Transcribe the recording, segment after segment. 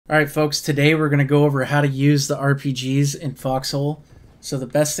Alright folks, today we're going to go over how to use the RPGs in Foxhole. So the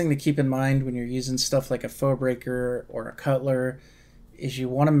best thing to keep in mind when you're using stuff like a foe breaker or a cutler is you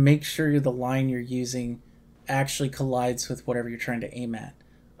want to make sure the line you're using actually collides with whatever you're trying to aim at.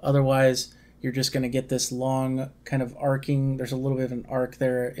 Otherwise, you're just going to get this long kind of arcing, there's a little bit of an arc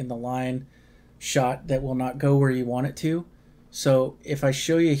there in the line shot that will not go where you want it to. So if I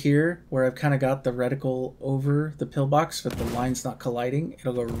show you here where I've kind of got the reticle over the pillbox but the line's not colliding,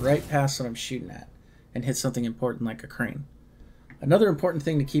 it'll go right past what I'm shooting at and hit something important like a crane. Another important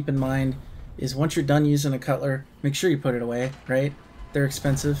thing to keep in mind is once you're done using a cutler, make sure you put it away, right? They're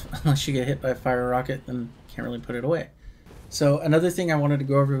expensive. Unless you get hit by a fire rocket, then you can't really put it away. So another thing I wanted to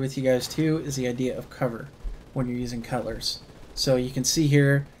go over with you guys too is the idea of cover when you're using cutlers. So you can see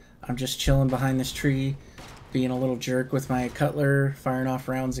here, I'm just chilling behind this tree, being a little jerk with my cutler, firing off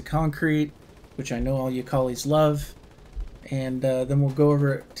rounds of concrete, which I know all you collies love. And then we'll go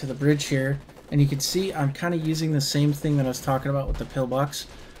over to the bridge here, and you can see I'm kind of using the same thing that I was talking about with the pillbox,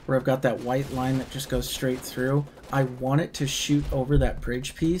 where I've got that white line that just goes straight through. I want it to shoot over that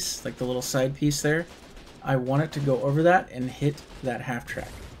bridge piece, like the little side piece there. I want it to go over that and hit that half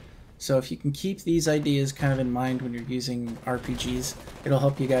track. So if you can keep these ideas kind of in mind when you're using RPGs, it'll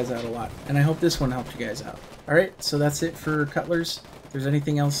help you guys out a lot. And I hope this one helped you guys out. Alright, so that's it for cutlers. If there's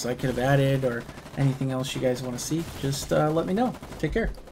anything else I could have added or anything else you guys want to see, just let me know. Take care.